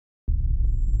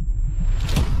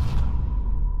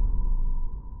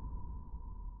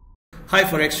Hi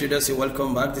Forex traders,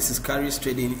 welcome back. This is Carrie's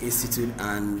Trading Institute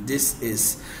and this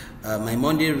is my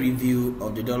Monday review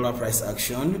of the dollar price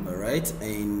action, alright,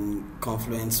 in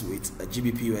confluence with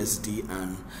GBPUSD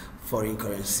and foreign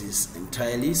currencies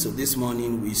entirely. So this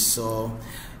morning we saw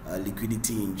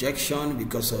liquidity injection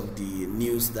because of the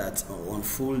news that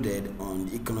unfolded on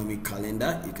the economic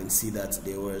calendar. You can see that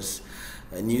there was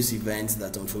a news event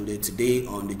that unfolded today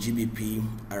on the GBP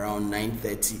around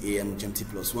 9:30 a.m.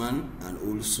 GMT+1 and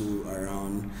also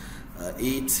around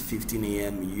 8:15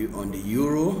 a.m. on the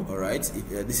euro. All right,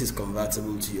 this is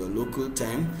convertible to your local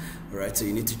time. All right, so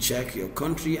you need to check your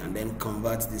country and then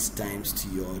convert these times to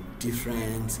your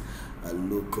different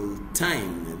local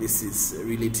time. This is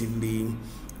relatively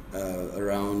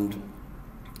around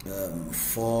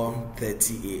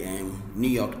 4:30 a.m. New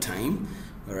York time.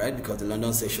 All right, because the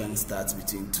London session starts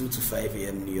between 2 to 5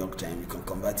 a.m. New York time. You can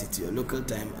convert it to your local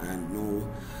time and know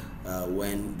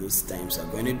when those times are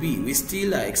going to be. We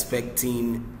still are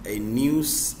expecting a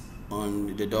news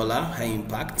on the dollar, high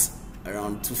impact,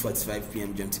 around 2:45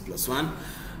 p.m. GMT+1.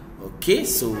 Okay,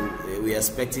 so we are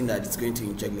expecting that it's going to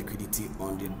inject liquidity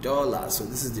on the dollar. So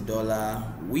this is the dollar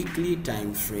weekly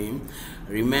time frame.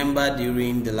 Remember,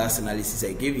 during the last analysis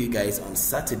I gave you guys on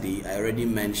Saturday, I already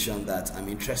mentioned that I'm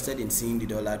interested in seeing the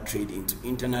dollar trade into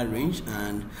internal range,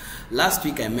 and last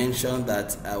week I mentioned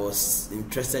that I was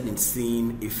interested in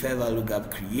seeing a fair value gap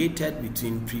created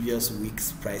between previous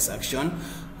week's price action,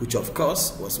 which of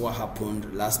course was what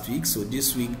happened last week. So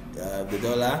this week the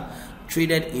dollar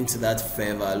traded into that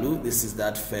fair value. This is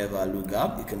that fair value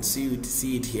gap. You can see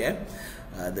it here.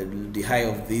 The high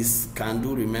of this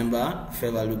candle. Remember,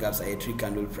 fair value gaps are a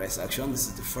 3-candle price action. This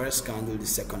is the first candle, the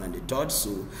second, and the third.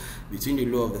 So between the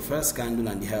low of the first candle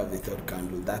and the high of the third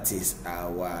candle, that is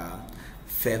our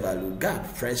fair value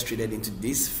gap. Price traded into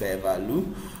this fair value.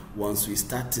 Once we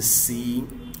start to see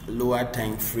lower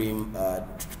time frame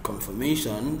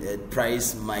confirmation, the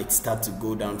price might start to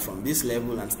go down from this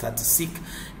level and start to seek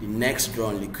the next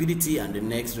drawn liquidity, and the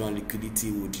next drawn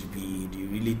liquidity would be the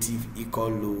relative equal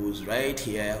lows right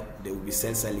here. There will be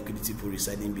sell side liquidity pool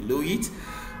residing below it,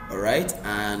 all right,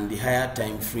 and the higher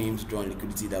time frames drawn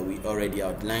liquidity that we already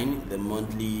outlined, the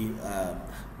monthly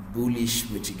bullish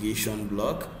mitigation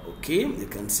block. Okay, you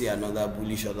can see another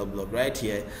bullish other block right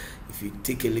here. If you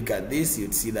take a look at this,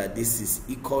 you'd see that this is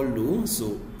equal low,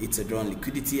 so it's a drawn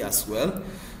liquidity as well.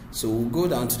 So we'll go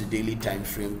down to the daily time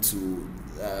frame to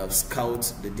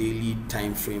scout the daily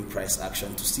time frame price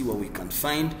action to see what we can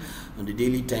find. On the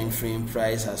daily time frame,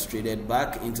 price has traded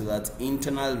back into that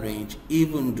internal range,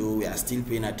 even though we are still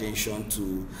paying attention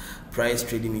to price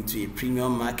trading into a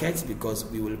premium market, because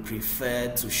we will prefer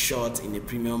to short in a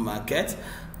premium market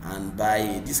and buy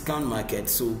a discount market.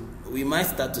 So we might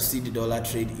start to see the dollar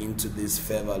trade into this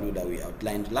fair value that we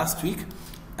outlined last week.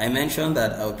 I mentioned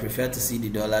that I would prefer to see the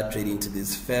dollar trade into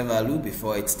this fair value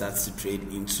before it starts to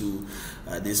trade into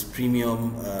this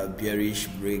premium bearish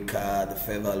breaker, the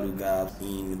fair value gap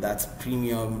in that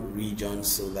premium region,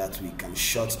 so that we can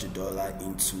short the dollar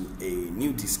into a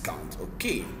new discount.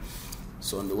 Okay,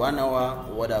 so on the 1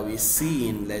 hour, what are we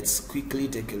seeing? Let's quickly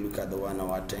take a look at the 1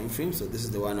 hour time frame. So this is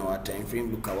the 1 hour time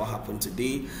frame. Look at what happened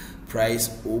today. Price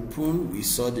open, we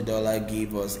saw the dollar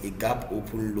gave us a gap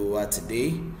open lower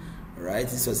today. Right,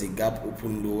 this was a gap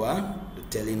open lower,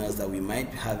 telling us that we might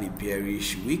have a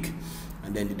bearish week,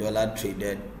 and then the dollar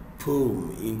traded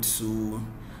boom into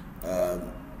a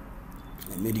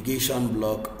mitigation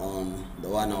block on the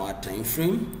 1 hour time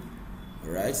frame.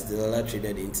 Right, the dollar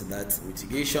traded into that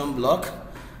mitigation block,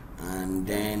 and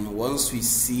then once we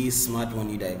see smart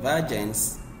money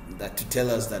divergence, that to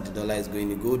tell us that the dollar is going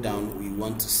to go down, we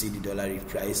want to see the dollar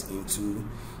reprice into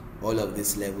all of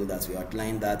this level that we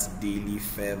outlined, that daily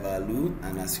fair value.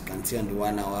 And as you can see on the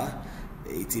 1 hour,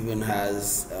 it even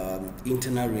has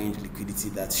internal range liquidity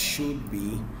that should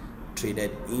be traded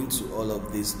into all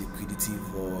of this liquidity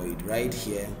void right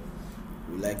here.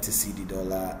 We like to see the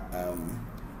dollar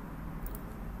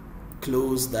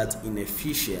close that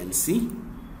inefficiency.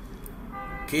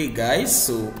 Okay guys,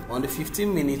 so on the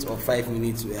 15 minutes or 5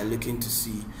 minutes, we are looking to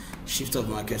see shift of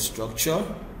market structure,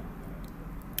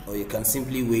 or you can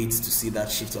simply wait to see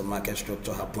that shift of market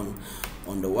structure happen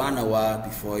on the 1 hour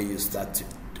before you start to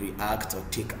react or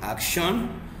take action.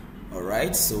 All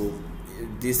right, so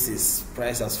this is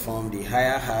price has formed a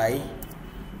higher high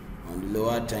on the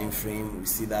lower time frame. We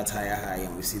see that higher high,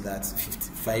 and we see that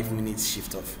 55 minutes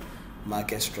shift of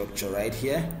market structure right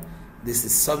here. This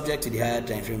is subject to the higher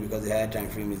time frame because the higher time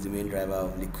frame is the main driver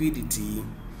of liquidity.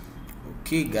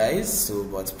 Okay guys, so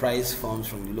but price forms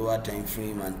from the lower time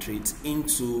frame and trades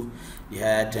into the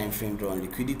higher time frame draw on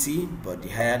liquidity, but the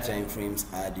higher time frames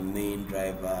are the main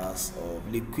drivers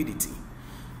of liquidity.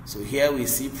 So here we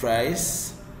see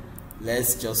price.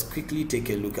 Let's just quickly take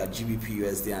a look at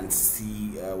GBPUSD and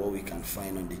see what we can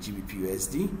find on the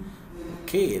GBPUSD.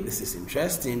 Okay, this is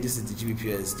interesting. This is the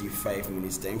GBPUSD 5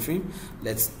 minutes time frame.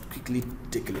 Let's quickly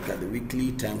take a look at the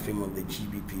weekly time frame of the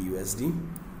GBPUSD.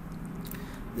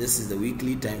 This is the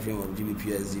weekly time frame of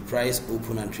GBPUSD. Price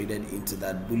opened and traded into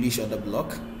that bullish order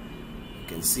block. You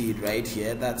can see it right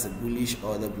here. That's a bullish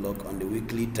order block on the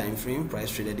weekly time frame. Price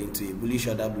traded into a bullish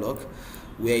order block.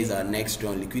 Where is our next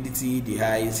drawn liquidity? The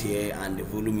high is here and the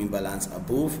volume imbalance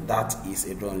above. That is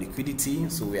a drawn liquidity.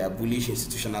 So we are bullish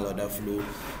institutional order flow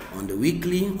on the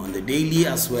weekly. On the daily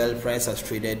as well, price has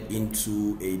traded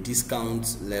into a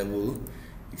discount level.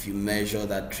 If you measure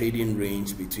that trading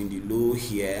range between the low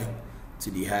here to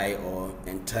the high, or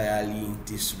entirely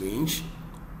this range,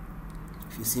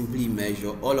 if you simply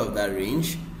measure all of that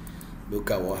range,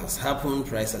 look at what has happened.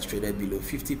 Price has traded below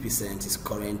 50%, is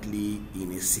currently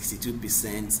in a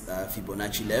 62%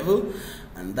 Fibonacci level,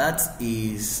 and that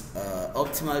is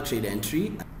optimal trade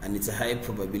entry, and it's a high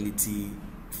probability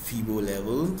Fibo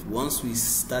level. Once we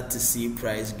start to see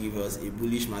price give us a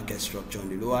bullish market structure on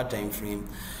the lower time frame,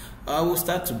 I will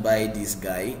start to buy this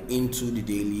guy into the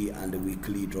daily and the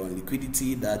weekly drawn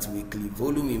liquidity, that weekly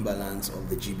volume imbalance of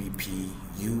the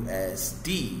GBPUSD,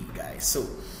 guys. So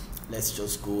let's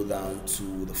just go down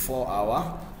to the 4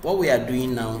 hour. What we are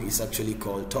doing now is actually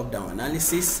called top-down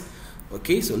analysis.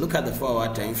 Okay, so look at the 4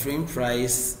 hour time frame.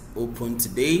 Price opened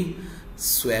today,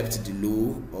 swept the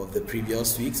low of the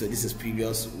previous week. So this is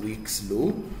previous week's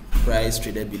low. Price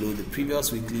traded below the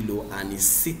previous weekly low and is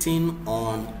sitting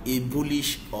on a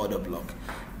bullish order block.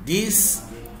 This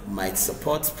might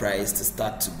support price to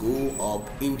start to go up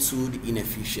into the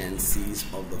inefficiencies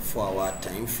of the 4 hour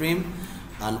time frame,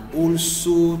 and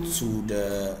also to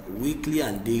the weekly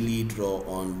and daily draw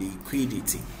on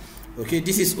liquidity. Okay,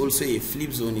 this is also a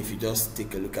flip zone. If you just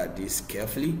take a look at this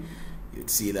carefully, you'd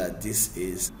see that this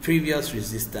is previous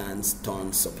resistance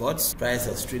turn support. Price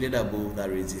has traded above that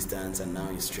resistance and now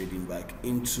is trading back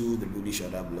into the bullish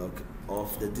order block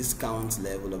of the discount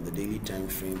level of the daily time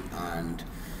frame and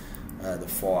the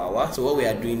 4 hour. So what we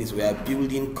are doing is we are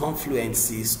building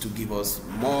confluences to give us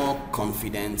more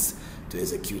confidence to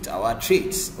execute our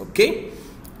trades. Okay,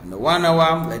 on the 1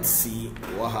 hour, let's see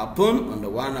what happened. On the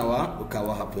 1 hour, look at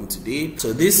what happened today.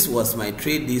 So this was my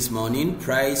trade this morning.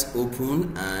 Price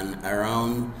opened and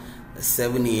around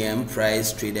 7 a.m.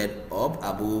 price traded up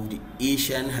above the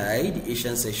Asian high. The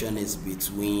Asian session is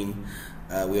between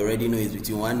we already know it's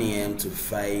between 1 a.m. to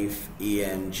 5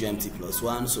 a.m. GMT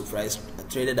 +1. So price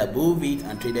traded above it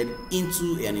and traded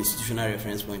into an institutional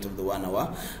reference point of the 1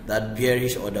 hour. That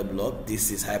bearish order block,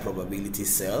 this is high probability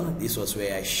sell. This was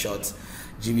where I shot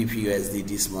GBPUSD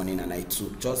this morning, and I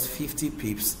took just 50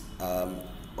 pips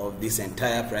of this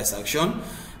entire price action,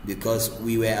 because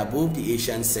we were above the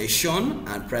Asian session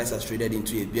and price has traded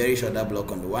into a bearish order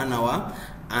block on the 1 hour,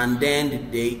 and then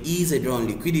there is a drawn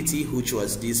liquidity, which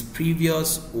was this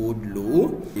previous old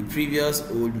low. The previous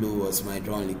old low was my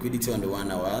drawn liquidity on the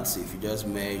 1 hour. So if you just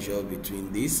measure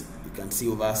between this, you can see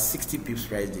over 60 pips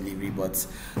price delivery, but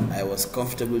I was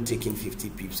comfortable taking 50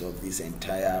 pips of this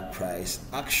entire price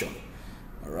action.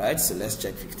 Alright, so let's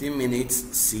check 15 minutes,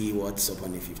 see what's up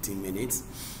on the 15 minutes.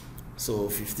 So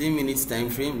 15 minutes time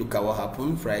frame, look at what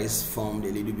happened. Price formed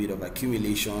a little bit of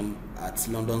accumulation at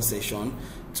London session,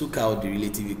 took out the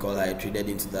relative equal high, traded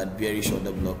into that bearish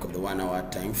order block of the 1 hour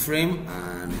time frame,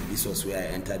 and this was where I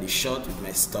entered the short with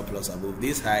my stop loss above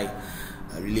this high,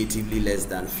 relatively less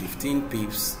than 15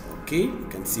 pips. Okay, you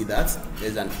can see that,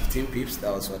 less than 15 pips.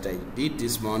 That was what I did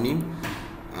this morning,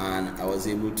 and I was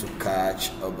able to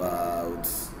catch about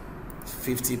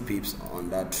 50 pips on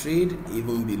that trade,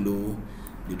 even below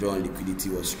the drawn liquidity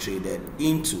was traded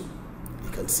into. You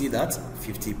can see that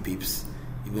 50 pips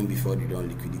even before the drawn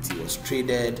liquidity was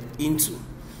traded into.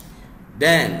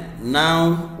 Then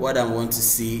now what I want to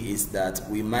see is that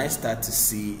we might start to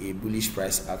see a bullish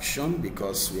price action,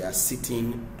 because we are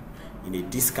sitting in a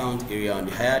discount area on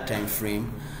the higher time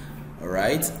frame.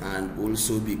 Alright, and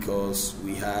also because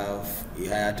we have a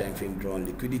higher time frame drawn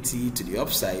liquidity to the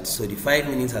upside. So the 5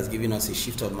 minutes has given us a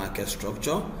shift of market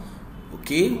structure.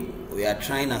 Okay, we are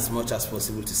trying as much as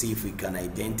possible to see if we can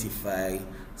identify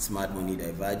smart money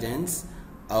divergence.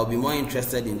 I'll be more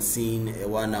interested in seeing a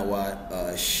 1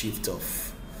 hour shift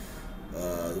of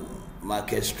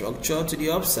market structure to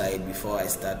the upside before I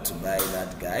start to buy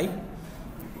that guy.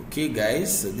 Okay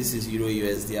guys, so this is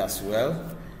EURUSD as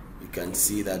well. You can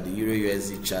see that the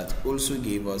EURUSD chart also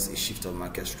gave us a shift of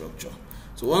market structure.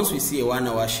 So once we see a 1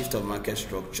 hour shift of market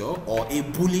structure or a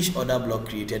bullish order block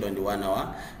created on the 1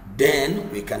 hour, then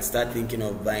we can start thinking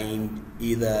of buying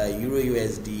either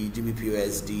EURUSD,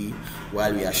 GBPUSD,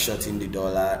 while we are shorting the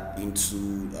dollar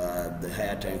into the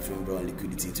higher time frame drawn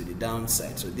liquidity to the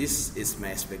downside. So this is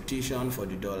my expectation for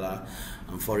the dollar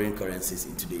and foreign currencies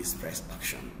in today's price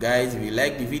action. Guys, if you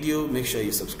like the video, make sure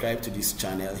you subscribe to this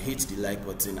channel, hit the like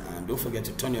button, and don't forget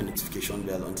to turn your notification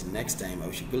bell. Until next time, I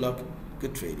wish you good luck,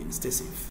 good trading, stay safe.